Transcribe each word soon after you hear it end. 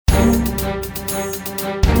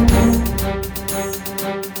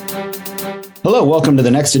Hello, welcome to the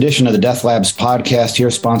next edition of the Death Labs podcast here,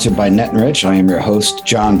 sponsored by Net and Rich. I am your host,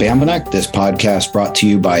 John Bambanek. This podcast brought to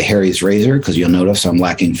you by Harry's Razor, because you'll notice I'm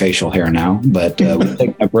lacking facial hair now. But we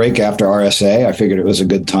take a break after RSA. I figured it was a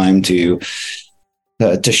good time to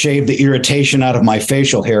shave the irritation out of my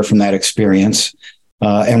facial hair from that experience.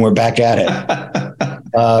 And we're back at it.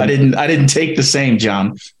 I didn't take the same,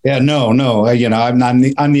 John. Yeah, no.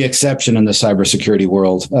 I'm the exception in the cybersecurity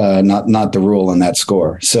world, not the rule in that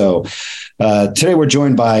score. So today we're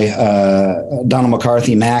joined by Donald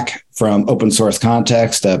MacCarthy, Mac, from Open Source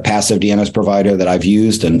Context, a passive DNS provider that I've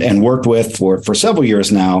used and worked with for several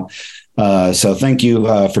years now. So thank you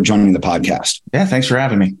for joining the podcast. Yeah, thanks for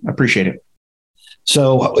having me. I appreciate it.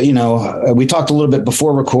 So, we talked a little bit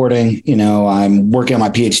before recording. I'm working on my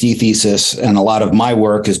PhD thesis, and a lot of my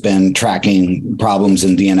work has been tracking problems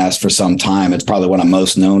in DNS for some time. It's probably what I'm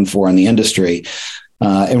most known for in the industry.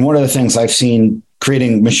 And one of the things I've seen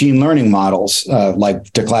creating machine learning models, like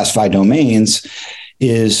to classify domains,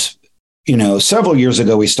 is, several years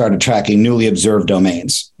ago, we started tracking newly observed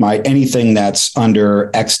domains, right? Anything that's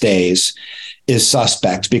under X days is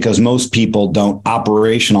suspect because most people don't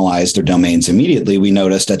operationalize their domains immediately. We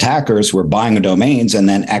noticed attackers were buying the domains and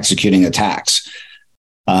then executing attacks.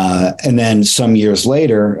 And then some years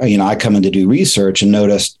later, I come in to do research and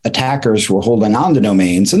noticed attackers were holding on to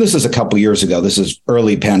domains. And this is a couple of years ago. This is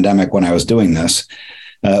early pandemic when I was doing this,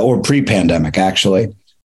 or pre-pandemic, actually.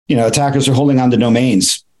 Attackers are holding on to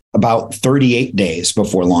domains about 38 days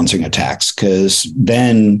before launching attacks, because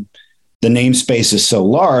then the namespace is so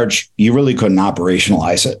large, you really couldn't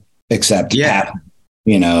operationalize it, except, just to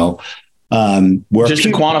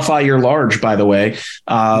quantify your large, by the way,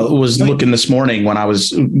 was looking this morning when I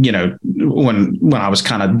was, when I was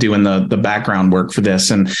kind of doing the background work for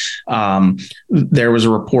this. And there was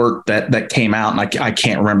a report that came out, and I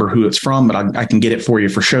can't remember who it's from, but I can get it for you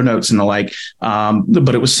for show notes and the like.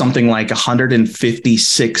 But it was something like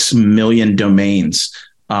 156 million domains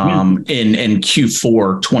in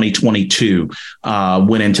Q4 2022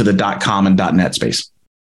 went into the .com and .net space.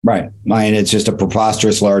 Right. And it's just a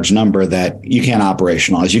preposterous large number that you can't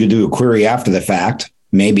operationalize. You could do a query after the fact,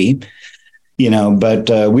 maybe, but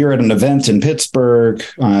we were at an event in Pittsburgh,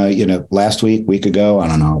 last week ago. I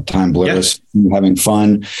don't know, time blurs, having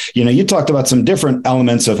fun. You talked about some different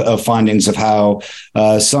elements of findings of how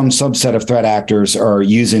some subset of threat actors are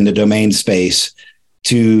using the domain space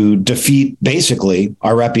to defeat basically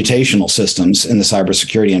our reputational systems in the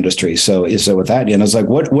cybersecurity industry. So with that, it's like,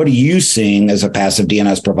 what are you seeing as a passive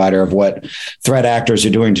DNS provider of what threat actors are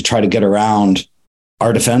doing to try to get around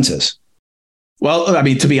our defenses? Well,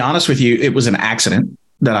 to be honest with you, it was an accident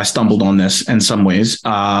that I stumbled on this in some ways.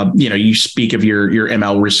 You speak of your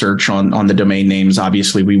ML research on the domain names.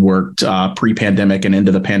 Obviously, we worked pre-pandemic and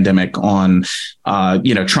into the pandemic on,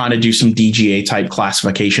 trying to do some DGA type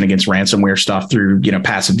classification against ransomware stuff through,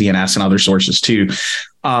 passive DNS and other sources too.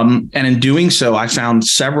 And in doing so, I found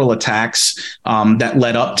several attacks that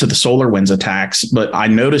led up to the SolarWinds attacks. But I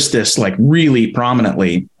noticed this like really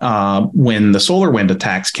prominently when the SolarWinds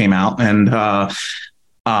attacks came out. And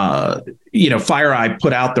FireEye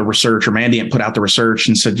put out the research, or Mandiant put out the research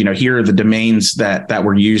and said, here are the domains that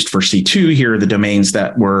were used for C2. Here are the domains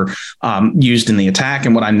that were used in the attack.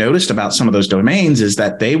 And what I noticed about some of those domains is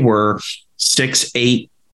that they were 6-8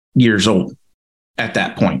 years old at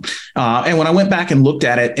that point. And when I went back and looked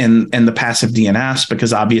at it in the passive DNS,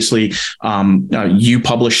 because obviously you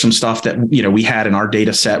published some stuff that, we had in our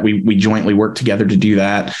data set, we jointly worked together to do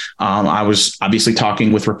that. I was obviously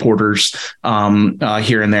talking with reporters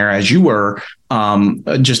here and there, as you were,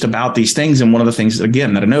 just about these things. And one of the things,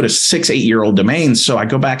 again, that I noticed, 6-8-year-old domains. So I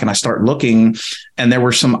go back and I start looking, and there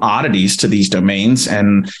were some oddities to these domains.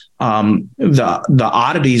 And the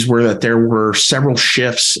oddities were that there were several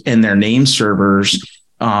shifts in their name servers,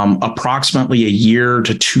 approximately a year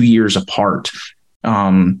to 2 years apart,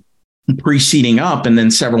 preceding up. And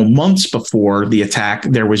then several months before the attack,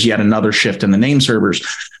 there was yet another shift in the name servers.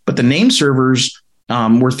 But the name servers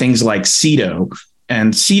were things like Cedo.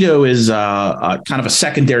 And Cedo is kind of a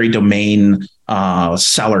secondary domain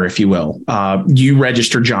seller, if you will. You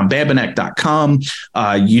register johnbambanek.com.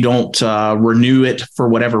 You don't renew it for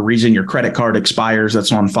whatever reason. Your credit card expires,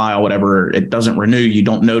 that's on file, whatever. It doesn't renew. You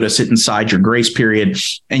don't notice it inside your grace period,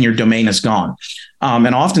 and your domain is gone.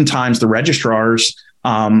 And oftentimes the registrars,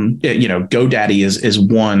 GoDaddy is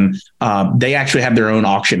one. They actually have their own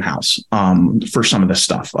auction house for some of this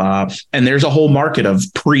stuff. And there's a whole market of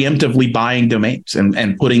preemptively buying domains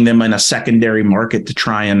and putting them in a secondary market to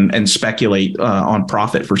try and speculate on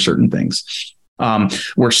profit for certain things.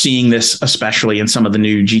 We're seeing this especially in some of the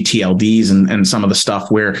new GTLDs and some of the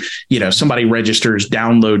stuff where, somebody registers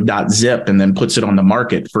download.zip and then puts it on the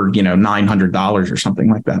market for, $900 or something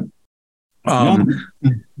like that.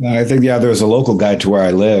 I think, there was a local guy to where I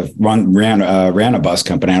live, ran a bus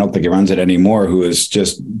company. I don't think he runs it anymore, who was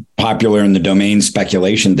just popular in the domain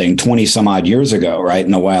speculation thing 20 some odd years ago, right,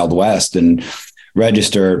 in the Wild West, and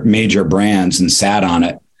registered major brands and sat on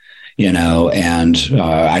it, and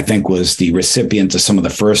I think was the recipient of some of the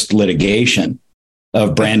first litigation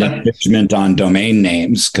of brand infringement on domain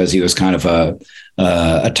names, because he was kind of a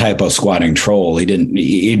typo squatting troll. He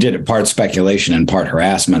did it part speculation and part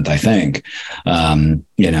harassment, I think, but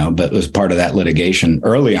it was part of that litigation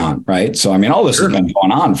early on. Right. So, all this has been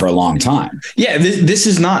going on for a long time. Yeah, this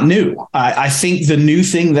is not new. I think the new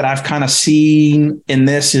thing that I've kind of seen in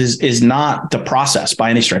this is not the process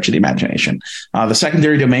by any stretch of the imagination. The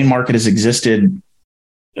secondary domain market has existed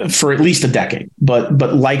for at least a decade,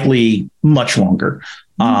 but likely much longer.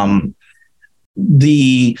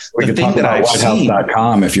 The thing that I've seen,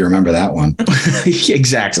 whitehouse.com, if you remember that one.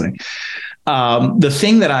 Exactly. The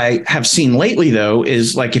thing that I have seen lately, though,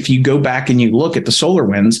 is like, if you go back and you look at the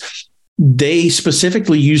SolarWinds, they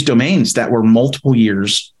specifically use domains that were multiple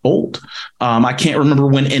years old. I can't remember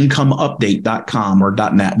when incomeupdate.com or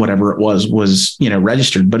 .net, whatever it was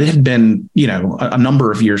registered, but it had been, a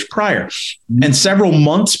number of years prior. And several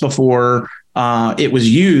months before it was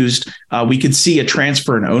used, we could see a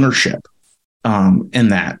transfer in ownership in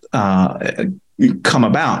that come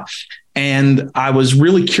about. And I was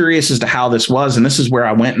really curious as to how this was. And this is where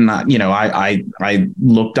I went and I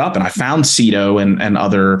looked up and I found Cedo and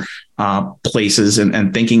other places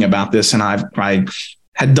and thinking about this. And I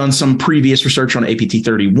had done some previous research on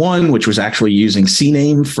APT31, which was actually using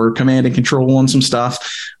CNAME for command and control on some stuff,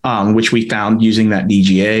 which we found using that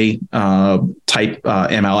DGA type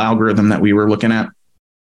ML algorithm that we were looking at.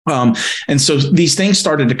 And so these things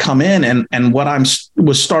started to come in, and what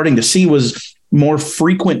was starting to see was more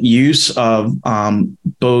frequent use of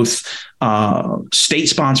both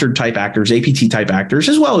state-sponsored type actors, APT type actors,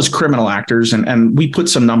 as well as criminal actors. And we put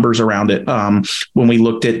some numbers around it when we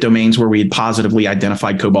looked at domains where we had positively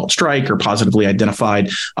identified Cobalt Strike or positively identified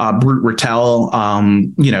Brute Ratel,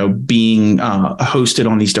 being hosted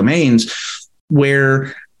on these domains,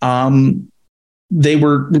 where they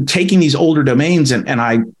were taking these older domains, and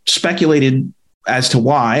I speculated as to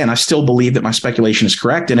why, and I still believe that my speculation is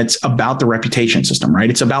correct. And it's about the reputation system, right?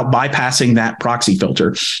 It's about bypassing that proxy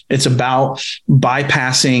filter. It's about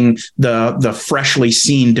bypassing the freshly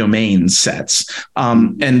seen domain sets.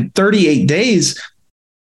 And 38 days,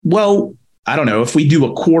 well, I don't know, if we do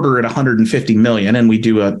a quarter at 150 million and we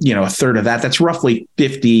do a third of that, that's roughly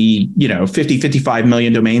 55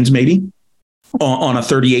 million domains, maybe on a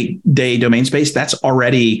 38-day domain space. That's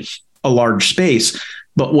already a large space.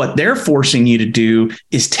 But what they're forcing you to do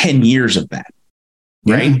is 10 years of that,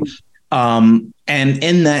 right? Yeah. And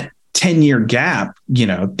in that 10-year gap,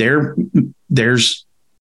 there's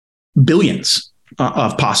billions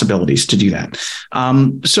of possibilities to do that.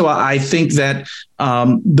 So I think that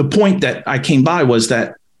the point that I came by was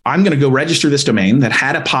that I'm going to go register this domain that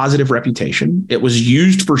had a positive reputation. It was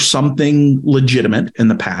used for something legitimate in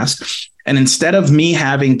the past. And instead of me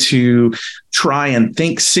having to try and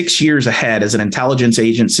think 6 years ahead as an intelligence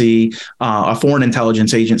agency, a foreign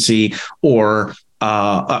intelligence agency, or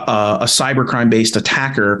a cybercrime-based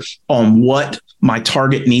attacker on what my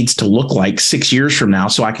target needs to look like 6 years from now,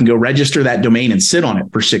 so I can go register that domain and sit on it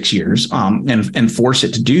for 6 years and force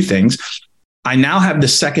it to do things, I now have the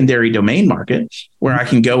secondary domain market where I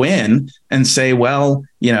can go in and say, well,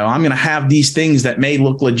 I'm going to have these things that may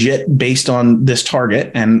look legit based on this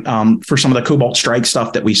target. And for some of the Cobalt Strike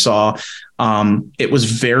stuff that we saw, it was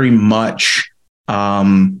very much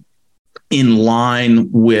in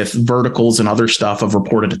line with verticals and other stuff of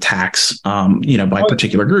reported attacks, by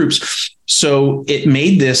particular groups. So it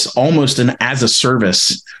made this almost an as a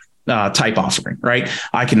service type offering, right?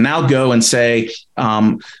 I can now go and say,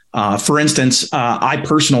 for instance, I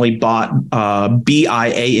personally bought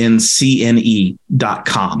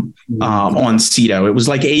BIANCNE.com on Cedo. It was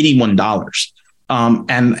like $81.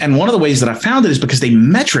 And one of the ways that I found it is because they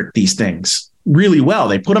metric these things really well.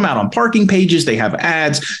 They put them out on parking pages. They have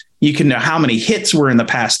ads. You can know how many hits were in the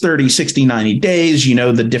past 30, 60, 90 days,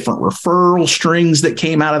 the different referral strings that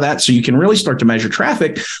came out of that. So you can really start to measure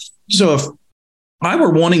traffic. So if I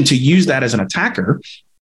were wanting to use that as an attacker,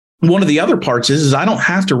 one of the other parts is I don't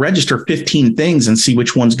have to register 15 things and see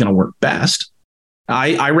which one's going to work best.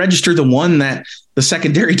 I register the one that the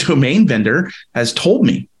secondary domain vendor has told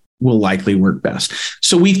me will likely work best.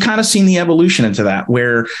 So we've kind of seen the evolution into that,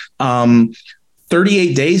 where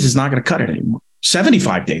 38 days is not going to cut it anymore.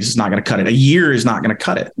 75 days is not going to cut it. A year is not going to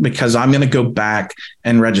cut it, because I'm going to go back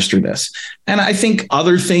and register this. And I think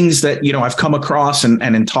other things that, I've come across and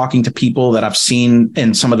in talking to people that I've seen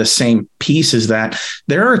in some of the same pieces, that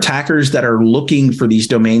there are attackers that are looking for these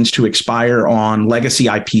domains to expire on legacy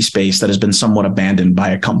IP space that has been somewhat abandoned by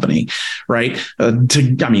a company, right?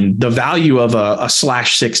 The value of a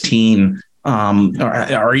 /16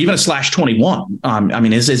 or even a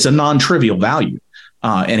 /21, is a non-trivial value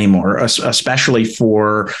anymore, especially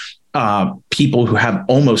for people who have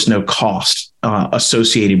almost no cost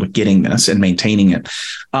associated with getting this and maintaining it.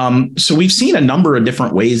 So we've seen a number of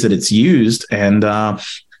different ways that it's used, and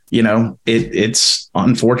it's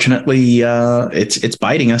unfortunately it's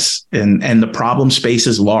biting us, and the problem space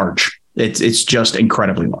is large. It's just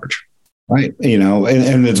incredibly large. Right.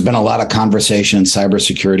 And there's been a lot of conversation in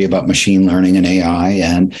cybersecurity about machine learning and AI,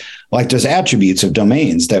 and there's attributes of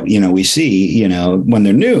domains that, we see, when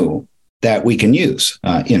they're new, that we can use,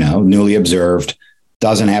 newly observed,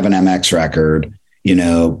 doesn't have an MX record,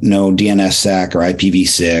 no DNS sec or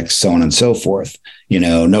IPv6, so on and so forth,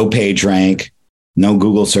 no page rank, no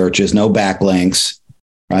Google searches, no backlinks,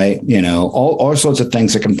 right? All sorts of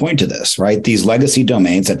things that can point to this, right? These legacy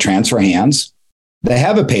domains that transfer hands, they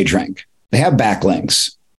have a page rank. They have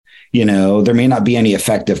backlinks. There may not be any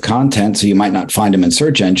effective content, so you might not find them in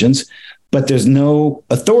search engines, but there's no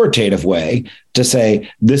authoritative way to say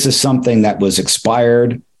this is something that was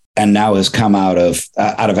expired and now has come out of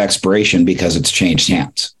expiration because it's changed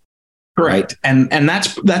hands. Correct. And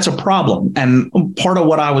that's a problem. And part of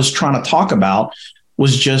what I was trying to talk about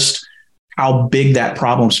was just how big that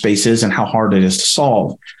problem space is and how hard it is to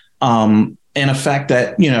solve. In effect,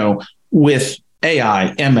 that, with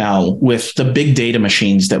AI, ML, with the big data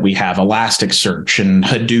machines that we have, Elasticsearch and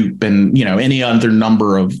Hadoop, and any other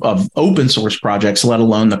number of open source projects, let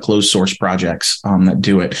alone the closed source projects that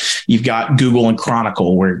do it. You've got Google and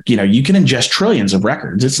Chronicle, where you can ingest trillions of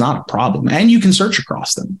records. It's not a problem, and you can search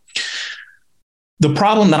across them. The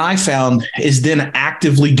problem that I found is then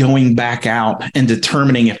actively going back out and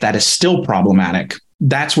determining if that is still problematic.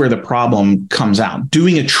 That's where the problem comes out.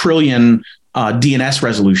 Doing a trillion DNS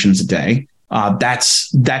resolutions a day.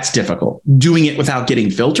 That's difficult. Doing it without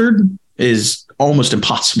getting filtered is almost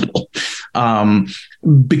impossible,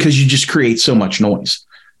 because you just create so much noise.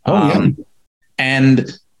 And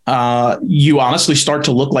you honestly start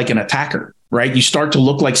to look like an attacker, right? You start to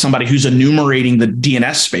look like somebody who's enumerating the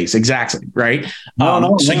DNS space. Exactly. Right.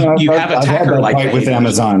 You have attacker like with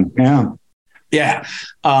Amazon. Yeah. Yeah.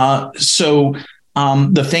 So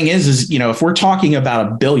the thing is, if we're talking about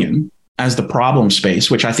 1 billion as the problem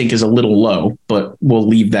space, which I think is a little low, but we'll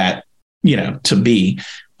leave that, to be.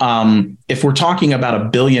 If we're talking about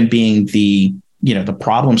 1 billion being the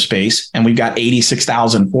problem space, and we've got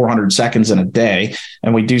 86,400 seconds in a day,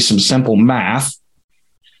 and we do some simple math,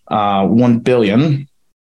 1 billion,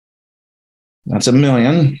 that's 1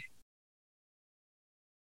 million.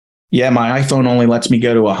 Yeah, my iPhone only lets me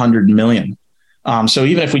go to 100 million. So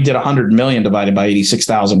even if we did 100 million divided by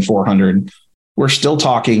 86,400, we're still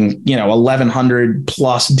talking, 1,100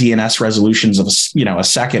 plus DNS resolutions of, a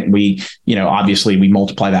second. We, obviously we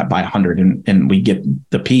multiply that by 100 and we get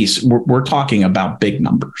the piece. We're talking about big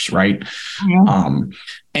numbers, right? Yeah.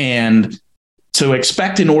 And to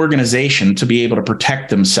expect an organization to be able to protect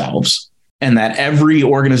themselves, and that every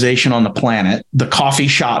organization on the planet, the coffee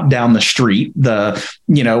shop down the street,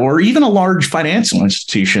 or even a large financial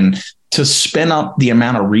institution, to spin up the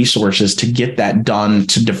amount of resources to get that done,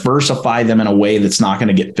 to diversify them in a way that's not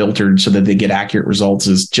going to get filtered so that they get accurate results,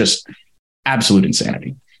 is just absolute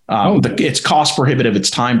insanity. It's cost prohibitive. It's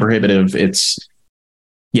time prohibitive. It's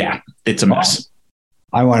a mess.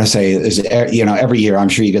 I want to say is, every year, I'm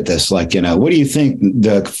sure you get this, what do you think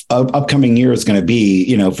the upcoming year is going to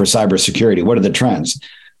be, for cybersecurity? What are the trends?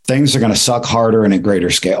 Things are going to suck harder and at greater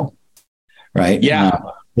scale. Right. Yeah.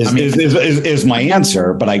 Is my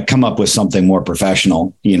answer, but I come up with something more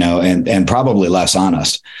professional, and probably less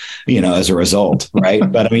honest, as a result. Right.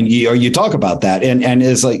 But you talk about that and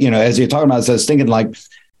it's like, as you're talking about, I was thinking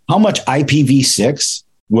how much IPv6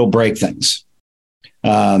 will break things.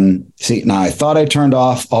 Now I thought I turned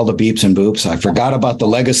off all the beeps and boops. I forgot about the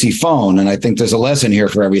legacy phone. And I think there's a lesson here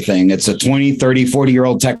for everything. It's a 20, 30,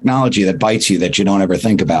 40-year-old technology that bites you that you don't ever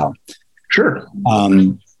think about. Sure.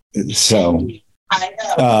 Where is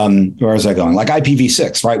that going? Like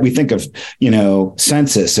IPv6, right? We think of,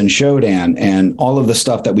 Census and Shodan and all of the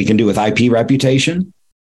stuff that we can do with IP reputation.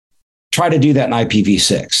 Try to do that in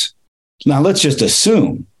IPv6. Now let's just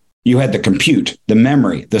assume you had the compute, the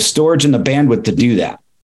memory, the storage, and the bandwidth to do that.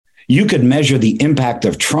 You could measure the impact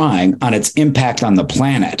of trying on its impact on the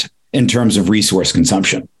planet in terms of resource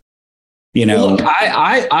consumption. You know, well, look,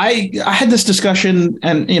 I had this discussion,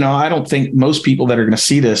 and I don't think most people that are going to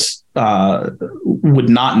see this would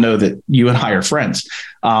not know that you and I are friends,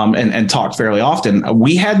 and talk fairly often.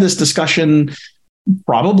 We had this discussion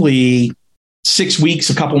probably 6 weeks,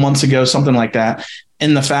 a couple months ago, something like that.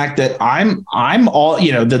 And the fact that I'm all,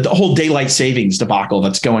 the whole daylight savings debacle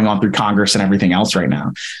that's going on through Congress and everything else right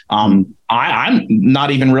now. I'm not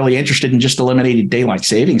even really interested in just eliminating daylight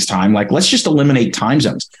savings time. Like, let's just eliminate time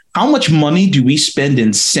zones. How much money do we spend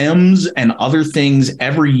in Sims and other things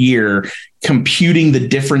every year computing the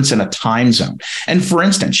difference in a time zone? And for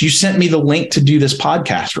instance, you sent me the link to do this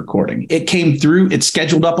podcast recording. It came through. It's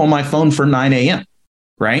scheduled up on my phone for 9 a.m.,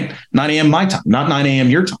 right? 9 a.m. my time, not 9 a.m.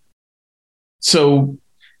 your time. So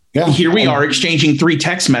here we are exchanging 3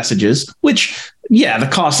 text messages, which, the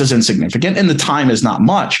cost is insignificant and the time is not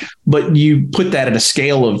much. But you put that at a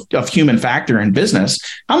scale of human factor in business.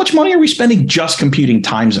 How much money are we spending just computing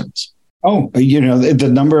time zones? Oh,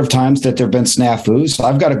 the number of times that there have been snafus.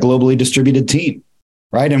 I've got a globally distributed team,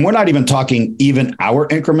 right? And we're not even talking even hour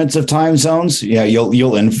increments of time zones. Yeah,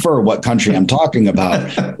 you'll infer what country I'm talking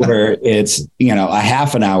about, where it's a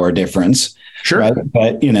half an hour difference. Sure. Right?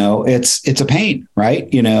 But, it's a pain, right?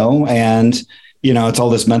 And, it's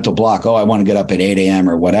all this mental block. Oh, I want to get up at 8 a.m.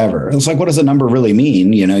 or whatever. It's like, what does the number really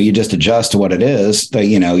mean? You just adjust to what it is, the,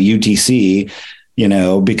 UTC,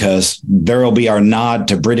 because there'll be our nod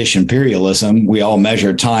to British imperialism. We all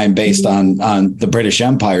measure time based on the British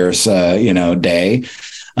Empire's, day.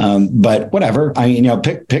 But whatever,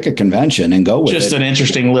 pick a convention and go with it. Just an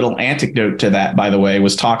interesting little anecdote to that, by the way,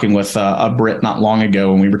 was talking with a Brit not long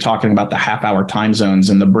ago, and we were talking about the half-hour time zones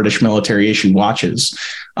and the British military issue watches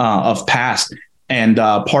of past. And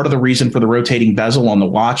part of the reason for the rotating bezel on the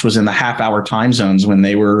watch was in the half-hour time zones when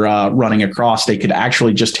they were running across, they could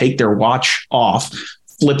actually just take their watch off,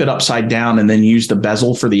 flip it upside down, and then use the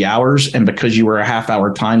bezel for the hours. And because you were a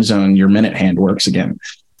half-hour time zone, your minute hand works again.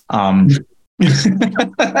 A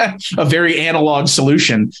very analog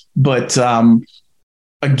solution, but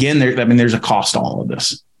again, there's a cost to all of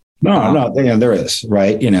this. No, there is,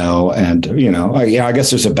 right? And I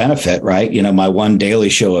guess there's a benefit, right? My one Daily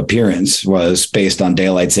Show appearance was based on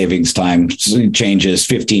daylight savings time changes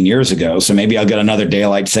 15 years ago, so maybe I'll get another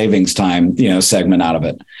daylight savings time, segment out of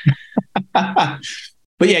it.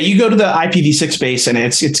 But yeah, you go to the IPv6 space and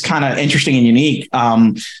it's kind of interesting and unique.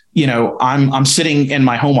 I'm sitting in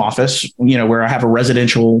my home office, where I have a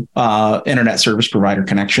residential internet service provider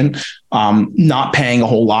connection, not paying a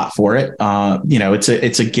whole lot for it.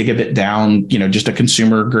 It's a gigabit down, just a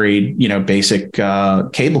consumer grade, basic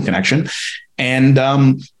cable connection. And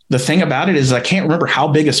the thing about it is I can't remember how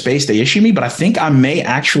big a space they issue me, but I think I may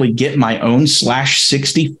actually get my own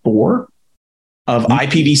 /64 of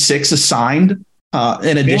IPv6 assigned.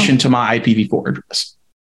 In addition to my IPv4 address.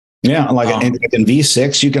 Yeah, like in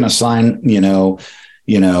V6, you can assign,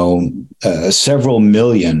 several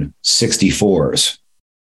million 64s,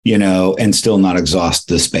 and still not exhaust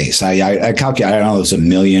the space. I calculate, I don't know, it's a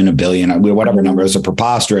million, a billion, whatever number. It's a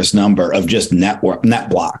preposterous number of just net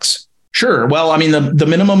blocks. Sure. Well, the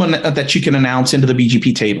minimum that you can announce into the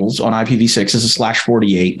BGP tables on IPv6 is a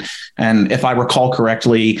 /48. And if I recall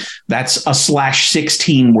correctly, that's a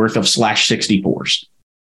 /16 worth of /64s.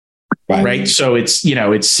 Right. So it's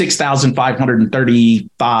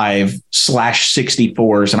 6,535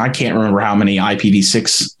 /64s. And I can't remember how many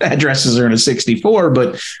IPv6 addresses are in a 64,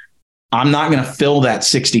 but I'm not going to fill that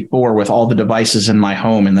 64 with all the devices in my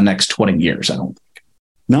home in the next 20 years. I don't think.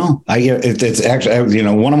 No, it's actually,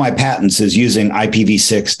 one of my patents is using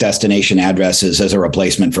IPv6 destination addresses as a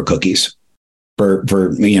replacement for cookies for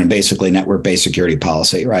basically network-based security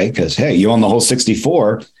policy, right? Because, hey, you own the whole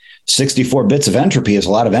 64 bits of entropy is a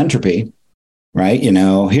lot of entropy, right?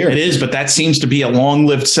 Here it is, but that seems to be a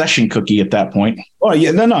long-lived session cookie at that point. Well,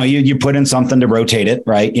 you put in something to rotate it,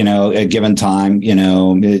 right? At a given time,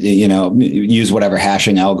 use whatever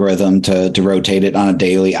hashing algorithm to rotate it on a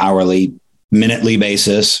daily, hourly, minutely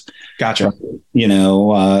basis. Gotcha.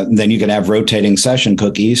 Then you can have rotating session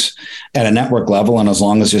cookies at a network level. And as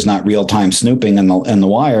long as there's not real time snooping in the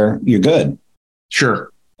wire, you're good.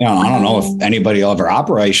 Sure. I don't know if anybody will ever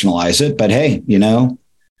operationalize it, but hey,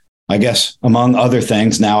 I guess among other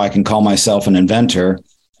things, now I can call myself an inventor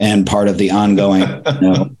and part of the ongoing,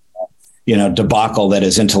 debacle that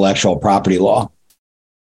is intellectual property law.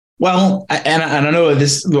 Well, and I know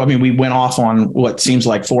this, we went off on what seems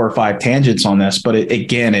like 4 or 5 tangents on this, but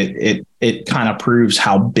it kind of proves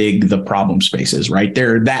how big the problem space is, right?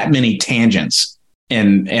 There are that many tangents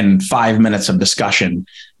in 5 minutes of discussion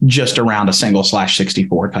just around a single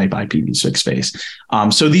 /64 type IPv6 space.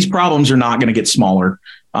 So these problems are not going to get smaller.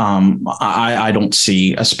 I don't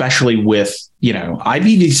see, especially with,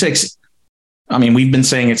 IPv6. I mean, we've been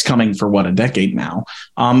saying it's coming for a decade now,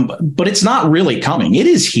 but it's not really coming. It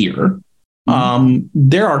is here.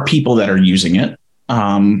 There are people that are using it,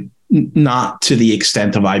 not to the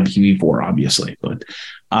extent of IPv4, obviously, but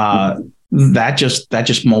that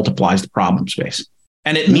just multiplies the problem space,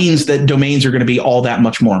 and it means that domains are going to be all that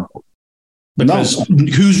much more important. Because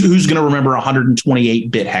who's going to remember a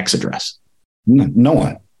 128-bit hex address? No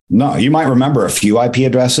one. No, you might remember a few IP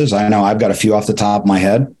addresses. I know I've got a few off the top of my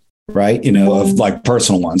head, right? Of like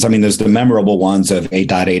personal ones. I mean, there's the memorable ones of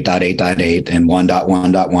 8.8.8.8 and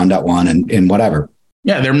 1.1.1.1 and whatever.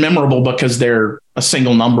 Yeah, they're memorable because they're a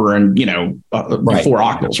single number and, right. 4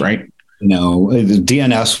 octals, right? The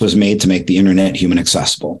DNS was made to make the internet human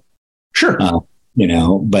accessible. Sure.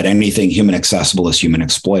 But anything human accessible is human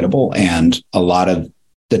exploitable. And a lot of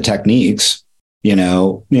the techniques,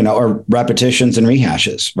 are repetitions and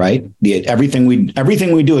rehashes, right? Everything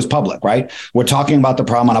we do is public, right? We're talking about the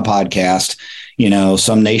problem on a podcast.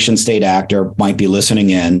 Some nation state actor might be listening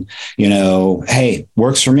in, hey,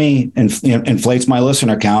 works for me and inflates my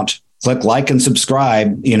listener count. Click like and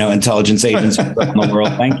subscribe, intelligence agents around the world.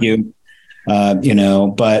 Thank you.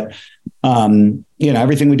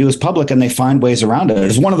 Everything we do is public and they find ways around it.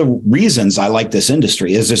 It's one of the reasons I like this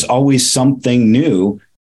industry is there's always something new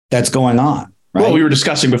that's going on. Right? Well, we were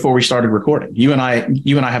discussing before we started recording. You and I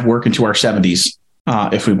have work into our 70s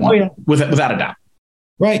if we want, without a doubt.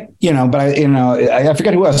 Right. But I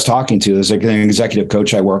forget who I was talking to. It's like an executive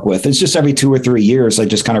coach I work with. It's just every 2 or 3 years, I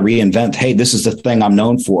just kind of reinvent, hey, this is the thing I'm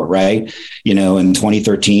known for. Right. In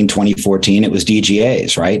 2013, 2014, it was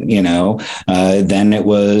DGAs. Right. Then it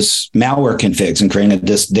was malware configs and creating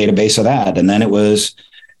this database of that. And then it was,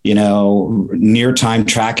 near time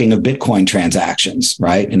tracking of Bitcoin transactions.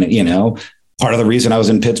 Right. And, part of the reason I was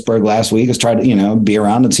in Pittsburgh last week is try to, be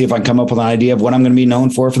around and see if I can come up with an idea of what I'm going to be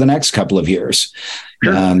known for the next couple of years.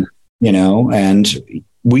 Sure. And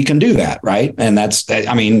we can do that. Right. And that's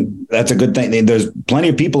a good thing. There's plenty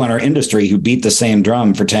of people in our industry who beat the same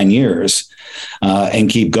drum for 10 years and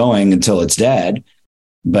keep going until it's dead.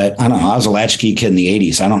 But I don't know. I was a latchkey kid in the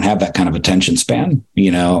 80s. I don't have that kind of attention span.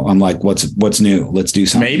 I'm like, what's new? Let's do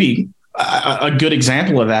something. Maybe. A good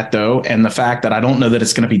example of that, though, and the fact that I don't know that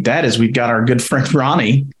it's going to be dead is we've got our good friend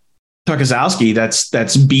Ronnie Tukazowski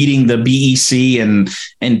that's beating the BEC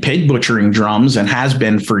and pig butchering drums and has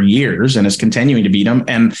been for years and is continuing to beat them.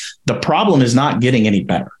 And the problem is not getting any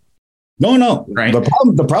better. No. Right.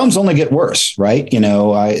 The problems only get worse. Right.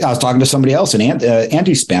 I was talking to somebody else in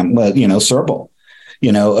anti-spam, Serble,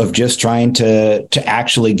 of just trying to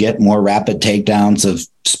actually get more rapid takedowns of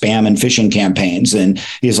spam and phishing campaigns. And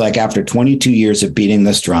he's like, after 22 years of beating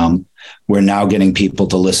this drum, we're now getting people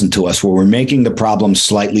to listen to us where we're making the problem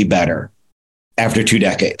slightly better after 2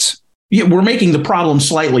 decades. Yeah, we're making the problem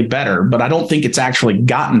slightly better, but I don't think it's actually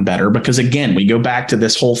gotten better because, again, we go back to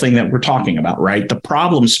this whole thing that we're talking about, right? The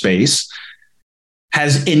problem space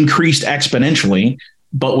has increased exponentially,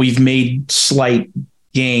 but we've made slight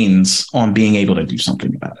gains on being able to do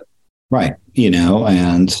something about it. Right.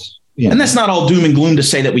 And that's not all doom and gloom to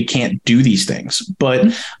say that we can't do these things,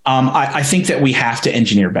 but I think that we have to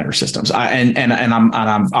engineer better systems. I've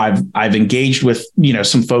engaged with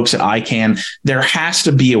some folks at ICANN. There has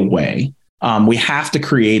to be a way. We have to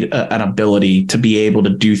create an ability to be able to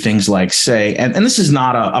do things like say, and this is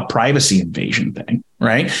not a privacy invasion thing,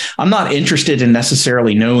 right? I'm not interested in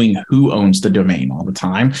necessarily knowing who owns the domain all the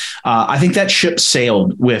time. I think that ship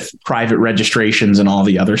sailed with private registrations and all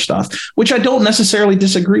the other stuff, which I don't necessarily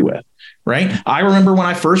disagree with. Right. I remember when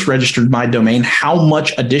I first registered my domain, how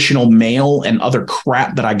much additional mail and other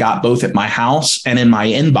crap that I got both at my house and in my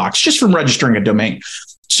inbox just from registering a domain.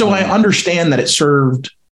 So I understand that it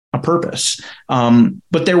served a purpose.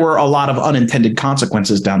 But there were a lot of unintended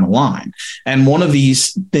consequences down the line. And one of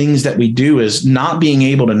these things that we do is not being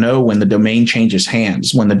able to know when the domain changes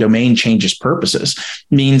hands, when the domain changes purposes,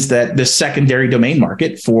 means that the secondary domain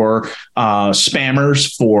market for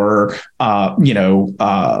spammers, for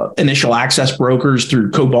initial access brokers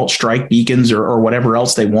through Cobalt Strike beacons or whatever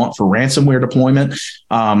else they want for ransomware deployment,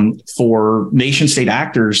 for nation state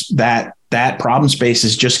actors, that problem space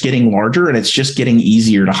is just getting larger and it's just getting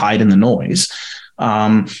easier to hide in the noise.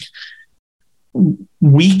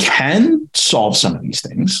 We can solve some of these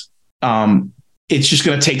things. It's just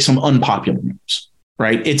going to take some unpopular moves,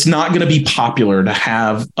 right? It's not going to be popular to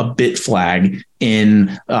have a bit flag in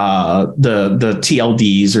the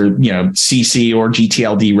TLDs or CC or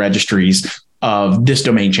GTLD registries of this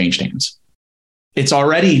domain changed hands. It's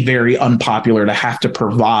already very unpopular to have to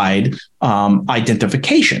provide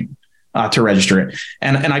identification to register it.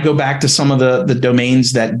 And I go back to some of the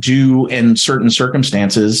domains that do in certain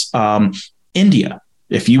circumstances. India,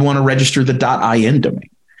 if you want to register the .in domain,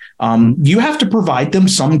 you have to provide them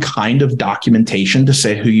some kind of documentation to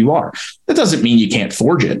say who you are. That doesn't mean you can't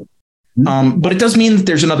forge it. But it does mean that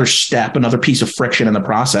there's another step, another piece of friction in the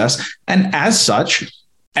process. And as such,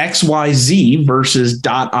 XYZ versus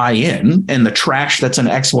 .in and the trash that's in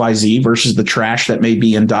XYZ versus the trash that may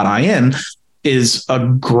be in .in is a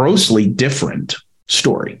grossly different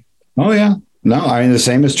story. Oh, yeah. No, I mean, the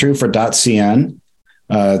same is true for .cn.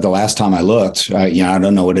 The last time I looked, I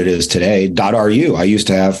don't know what it is today. .ru. I used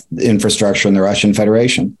to have infrastructure in the Russian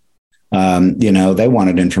Federation. They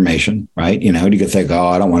wanted information, right? You could think, oh,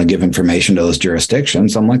 I don't want to give information to those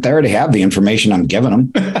jurisdictions. I'm like, they already have the information I'm giving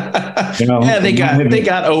them. Yeah, they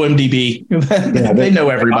got OMDB. They know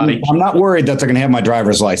everybody. I'm not worried that they're going to have my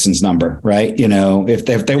driver's license number, right?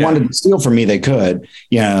 If they wanted to steal from me, they could,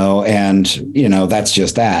 that's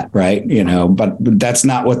just that, right? But that's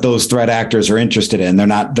not what those threat actors are interested in. They're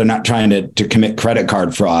not trying to commit credit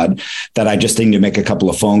card fraud that I just need to make a couple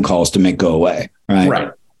of phone calls to make go away, right?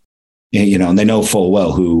 Right. And they know full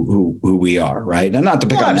well who we are, right? And not to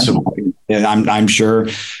pick on them. I'm sure,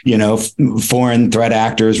 foreign threat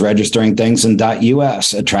actors registering things in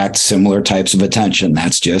 .us attract similar types of attention.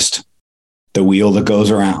 That's just the wheel that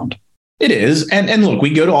goes around. It is. And look,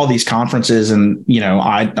 we go to all these conferences and,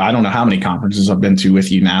 I don't know how many conferences I've been to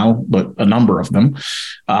with you now, but a number of them,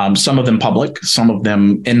 some of them public, some of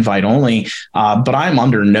them invite only. But I'm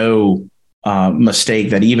under no mistake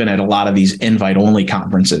that even at a lot of these invite only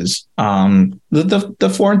conferences,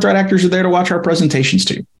 the foreign threat actors are there to watch our presentations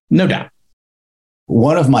too. No doubt.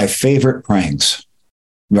 One of my favorite pranks,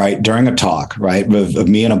 right, during a talk, right, of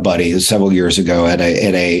me and a buddy several years ago at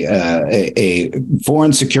a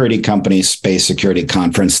foreign security company space security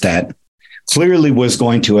conference that clearly was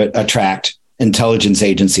going to attract intelligence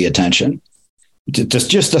agency attention.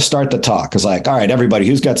 Just to start the talk is like, all right, everybody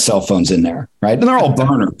who's got cell phones in there, right? And they're all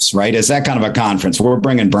burners, right? It's that kind of a conference. We're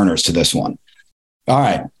bringing burners to this one. All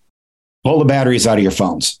right, pull the batteries out of your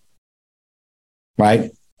phones,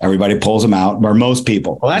 right? Everybody pulls them out, or most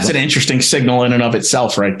people. Well, that's an interesting signal in and of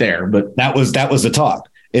itself right there. But that was the talk,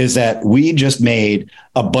 is that we just made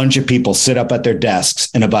a bunch of people sit up at their desks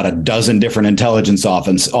in about a dozen different intelligence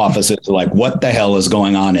offices. Like, what the hell is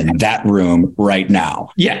going on in that room right now?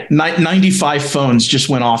 Yeah. 95 phones just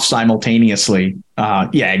went off simultaneously.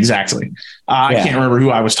 Yeah, exactly. I can't remember who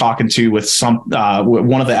I was talking to with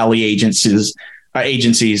one of the LE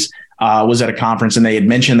agencies was at a conference, and they had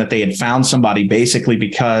mentioned that they had found somebody basically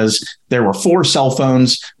because there were 4 cell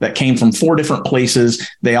phones that came from 4 different places.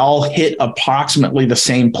 They all hit approximately the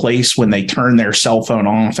same place when they turned their cell phone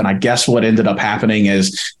off. And I guess what ended up happening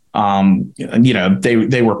is,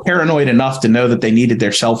 they were paranoid enough to know that they needed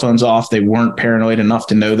their cell phones off. They weren't paranoid enough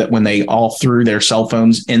to know that when they all threw their cell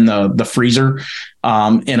phones in the freezer,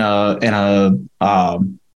 in a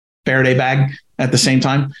Faraday bag at the same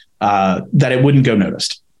time, that it wouldn't go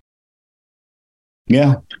noticed.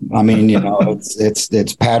 Yeah. I mean,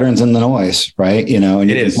 it's patterns in the noise, right? And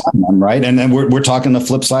it is them, right. And then we're talking the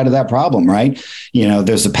flip side of that problem, right?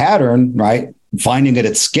 There's a pattern, right? Finding it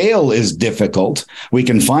at scale is difficult. We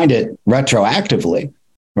can find it retroactively,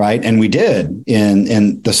 right? And we did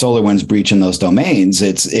in the SolarWinds breach in those domains.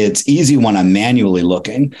 It's easy when I'm manually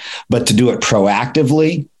looking, but to do it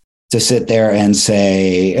proactively, to sit there and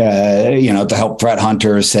say, to help threat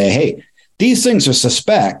hunters say, hey, these things are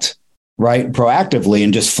suspect, right? Proactively,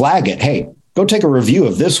 and just flag it. Hey, go take a review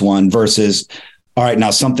of this one versus, all right,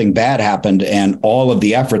 now something bad happened, and all of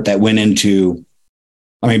the effort that went into,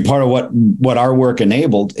 part of what our work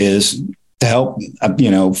enabled is to help,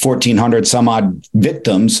 1,400 some odd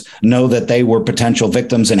victims know that they were potential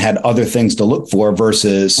victims and had other things to look for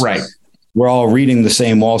versus, right. We're all reading the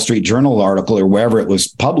same Wall Street Journal article or wherever it was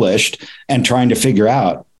published and trying to figure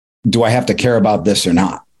out, do I have to care about this or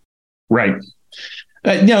not? Right.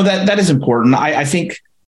 That is important. I think,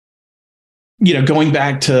 going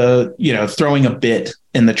back to, throwing a bit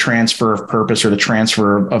in the transfer of purpose or the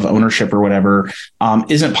transfer of ownership or whatever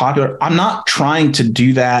isn't popular. I'm not trying to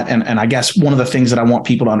do that. And I guess one of the things that I want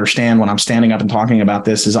people to understand when I'm standing up and talking about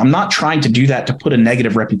this is I'm not trying to do that to put a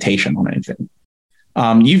negative reputation on anything.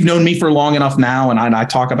 You've known me for long enough now, and I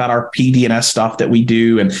talk about our DNS stuff that we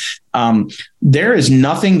do. And there is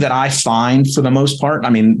nothing that I find, for the most part.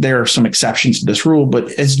 There are some exceptions to this rule,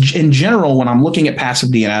 but in general, when I'm looking at passive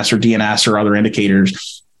DNS or DNS or other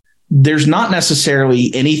indicators, there's not necessarily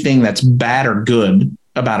anything that's bad or good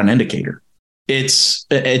about an indicator. It's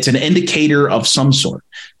an indicator of some sort.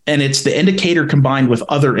 And it's the indicator combined with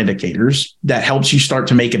other indicators that helps you start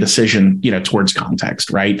to make a decision, towards context,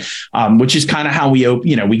 right? Which is kind of how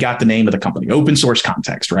we got the name of the company, open source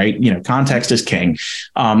context, right? Context is king.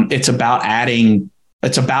 It's about adding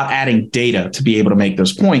data to be able to make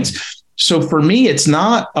those points. So for me, it's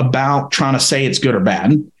not about trying to say it's good or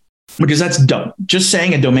bad, because that's dumb. Just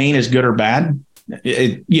saying a domain is good or bad,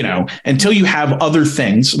 until you have other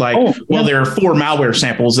things like, there are 4 malware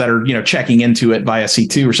samples that are, checking into it via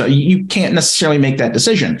C2 or so, you can't necessarily make that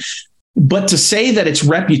decision. But to say that its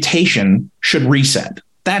reputation should reset,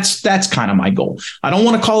 that's kind of my goal. I don't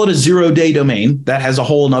want to call it a 0-day domain. That has a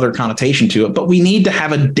whole nother connotation to it, but we need to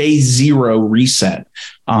have a day 0 reset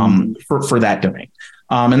for that domain.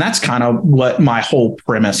 And that's kind of what my whole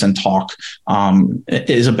premise and talk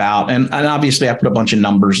is about. And obviously, I put a bunch of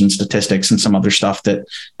numbers and statistics and some other stuff that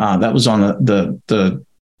was on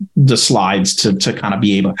the slides to kind of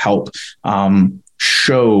be able to help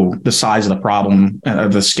show the size of the problem,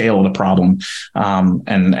 the scale of the problem,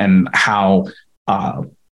 and how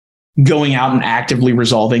going out and actively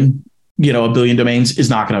resolving, a billion domains is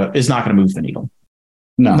not going to move the needle.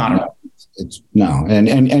 No, not at all. No.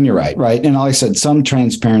 And you're right. Right. And like I said, some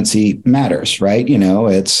transparency matters, right?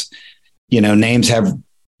 It's, names have,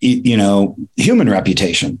 human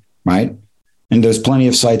reputation, right? And there's plenty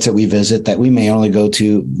of sites that we visit that we may only go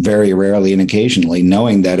to very rarely and occasionally.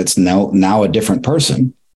 Knowing that it's now a different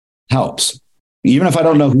person helps. Even if I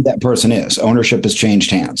don't know who that person is, ownership has changed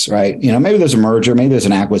hands, right? Maybe there's a merger, maybe there's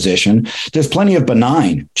an acquisition. There's plenty of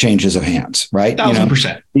benign changes of hands, right?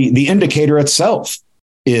 1,000%. The indicator itself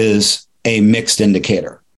is a mixed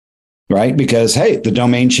indicator, right? Because, hey, the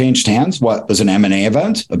domain changed hands. What was an M&A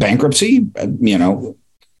event, a bankruptcy,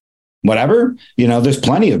 whatever, there's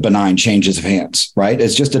plenty of benign changes of hands, right?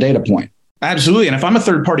 It's just a data point. Absolutely. And if I'm a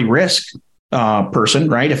third-party risk person,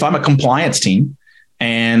 right? If I'm a compliance team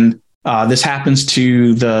and this happens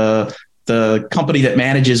to the company that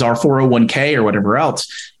manages our 401k or whatever else,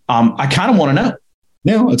 I kind of want to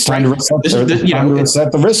know. It's time to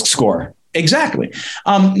reset the risk score. Exactly.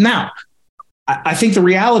 Now, I think the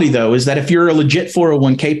reality, though, is that if you're a legit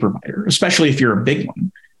 401k provider, especially if you're a big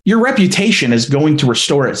one, your reputation is going to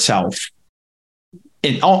restore itself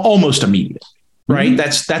almost immediately, right?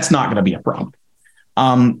 Mm-hmm. That's not going to be a problem.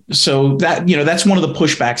 So that's one of the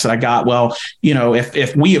pushbacks that I got. Well,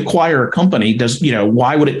 if we acquire a company,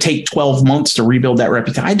 why would it take 12 months to rebuild that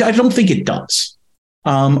reputation? I don't think it does.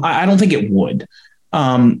 I don't think it would.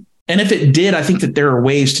 And if it did, I think that there are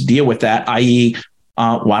ways to deal with that, i.e.,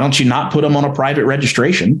 why don't you not put them on a private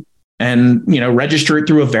registration and, register it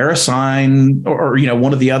through a VeriSign or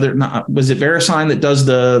one of the other, was it VeriSign that does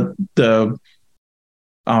the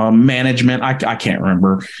management? I can't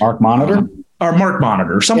remember. Mark Monitor? Or Mark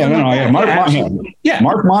Monitor, something like that.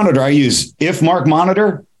 Mark Monitor, I use. If Mark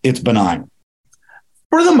Monitor, it's benign.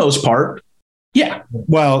 For the most part. Yeah.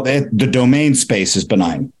 Well, the domain space is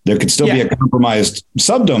benign. There could still be a compromised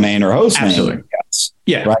subdomain or host name. Yes.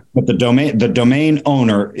 Yeah. Right. But the domain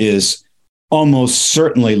owner is almost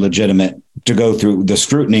certainly legitimate to go through the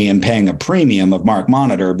scrutiny and paying a premium of Mark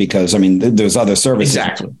Monitor because, there's other services.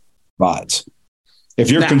 Exactly. Provides. If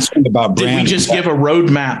you're concerned about brand, did we just give a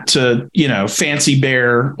roadmap to, Fancy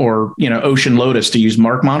Bear or, Ocean Lotus to use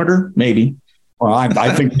Mark Monitor? Maybe. Well,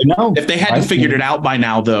 I think they know. If they hadn't figured it out by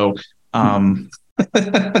now, though.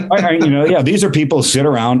 These are people who sit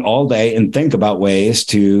around all day and think about ways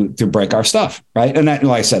to break our stuff, right? And that,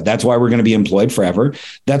 like I said, that's why we're going to be employed forever.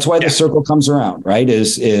 That's why the circle comes around, right? And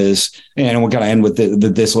we're going to end with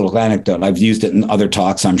this little anecdote. I've used it in other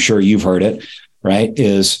talks. I'm sure you've heard it, right?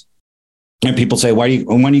 And people say, when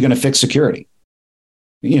are you going to fix security?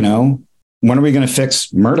 When are we going to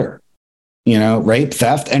fix murder? Rape,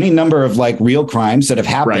 theft, any number of real crimes that have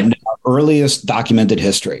happened in our earliest documented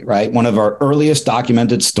history, right? One of our earliest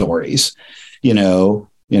documented stories,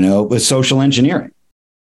 was social engineering,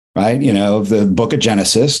 right? The book of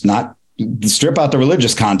Genesis, not strip out the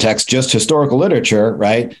religious context, just historical literature,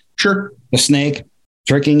 right? Sure. The snake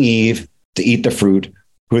tricking Eve to eat the fruit,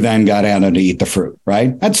 who then got Adam to eat the fruit,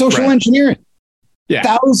 right? That's social engineering. Yeah.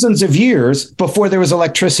 Thousands of years before there was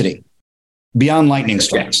electricity, beyond lightning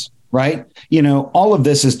strikes. Right. All of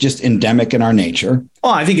this is just endemic in our nature.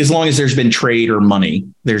 Well, I think as long as there's been trade or money,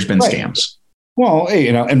 there's been scams. Well,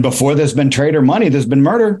 and before there's been trade or money, there's been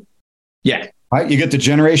murder. Yeah. Right. You get to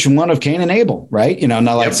generation 1 of Cain and Abel. Right. Now,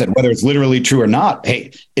 like I said, whether it's literally true or not,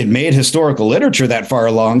 hey, it made historical literature that far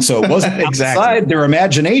along. So it wasn't outside their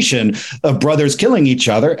imagination of brothers killing each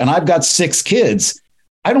other. And I've got 6 kids.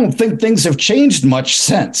 I don't think things have changed much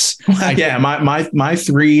since. Yeah, my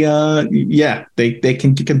three, they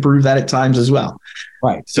can prove that at times as well.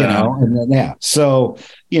 Right. So, and then, yeah. So,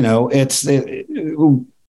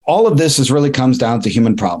 all of this is really comes down to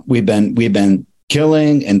human problem. We've been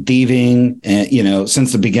killing and thieving, and,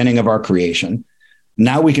 since the beginning of our creation.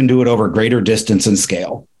 Now we can do it over greater distance and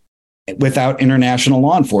scale without international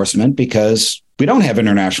law enforcement, because we don't have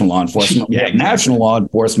international law enforcement. We have national law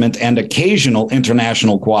enforcement and occasional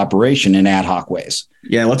international cooperation in ad hoc ways.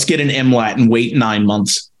 Yeah, let's get an MLAT and wait 9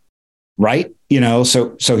 months. Right.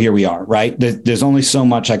 So here we are. Right. There's only so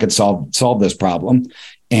much I could solve this problem.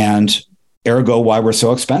 And ergo, why we're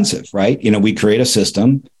so expensive. Right. We create a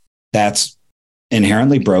system that's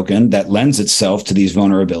inherently broken, that lends itself to these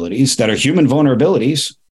vulnerabilities that are human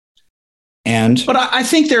vulnerabilities. But I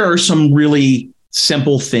think there are some really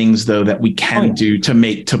simple things, though, that we can do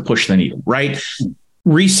to push the needle, right?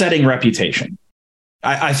 Resetting reputation.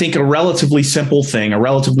 I think a relatively simple thing, a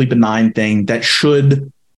relatively benign thing that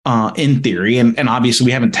should, in theory, and obviously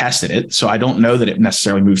we haven't tested it, so I don't know that it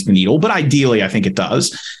necessarily moves the needle, but ideally I think it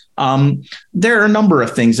does. There are a number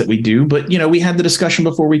of things that we do, but, we had the discussion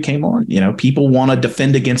before we came on, people want to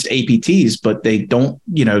defend against APTs, but they don't,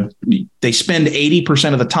 they spend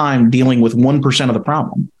 80% of the time dealing with 1% of the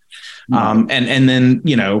problem. And then,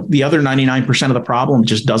 the other 99% of the problem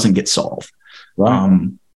just doesn't get solved,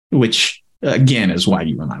 which again is why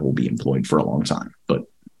you and I will be employed for a long time. But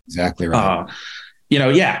exactly right.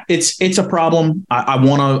 It's a problem. I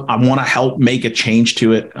want to help make a change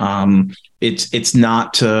to it. It's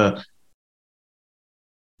not to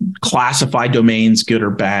classify domains good or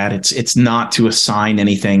bad. It's not to assign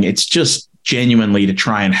anything. It's just genuinely to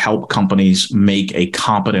try and help companies make a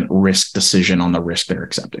competent risk decision on the risk they're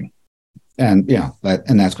accepting. And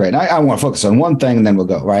and that's great. I want to focus on one thing and then we'll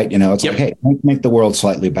go, right. It's like, hey, make the world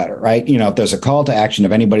slightly better, right? If there's a call to action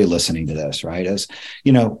of anybody listening to this, right, is,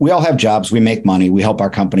 we all have jobs, we make money, we help our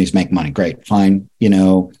companies make money. Great, fine.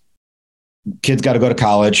 Kids got to go to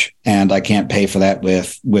college and I can't pay for that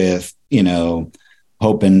with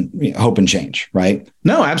hope and change, right?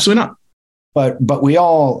 No, absolutely not. But we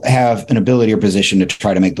all have an ability or position to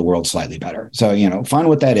try to make the world slightly better. So, find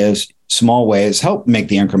what that is, small ways, help make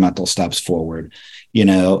the incremental steps forward,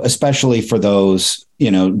 especially for those,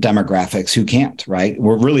 demographics who can't, right?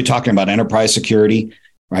 We're really talking about enterprise security,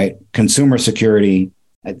 right? Consumer security.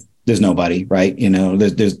 There's nobody, right?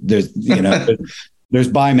 There's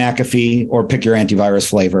buy McAfee or pick your antivirus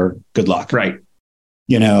flavor. Good luck. Right.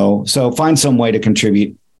 So find some way to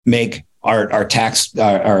contribute, make our tech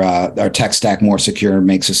stack more secure,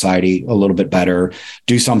 make society a little bit better,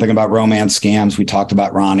 do something about romance scams. We talked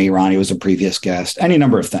about Ronnie. Ronnie was a previous guest, any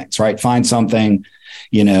number of things, right? Find something,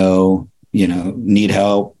 need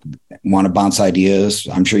help, want to bounce ideas.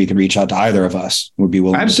 I'm sure you could reach out to either of us. Would be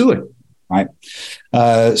willing. Absolutely. Right.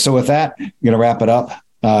 So with that, I'm going to wrap it up.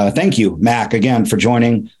 Thank you, Mac, again, for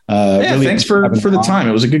joining. Really thanks for the time.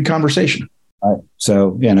 It was a good conversation. All right.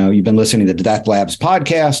 So, you've been listening to the Death Labs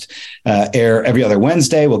podcast, air every other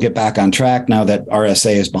Wednesday. We'll get back on track now that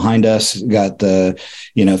RSA is behind us. Got the,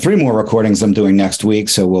 3 more recordings I'm doing next week.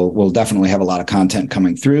 So we'll definitely have a lot of content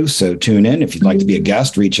coming through. So tune in. If you'd like to be a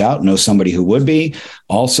guest, reach out, know somebody who would be.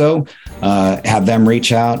 Also, have them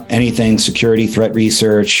reach out. Anything security, threat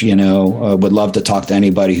research, would love to talk to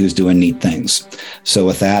anybody who's doing neat things. So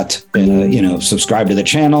with that, subscribe to the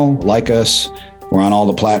channel, like us. We're on all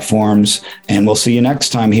the platforms, and we'll see you next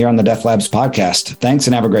time here on the Death Labs podcast. Thanks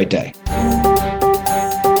and have a great day.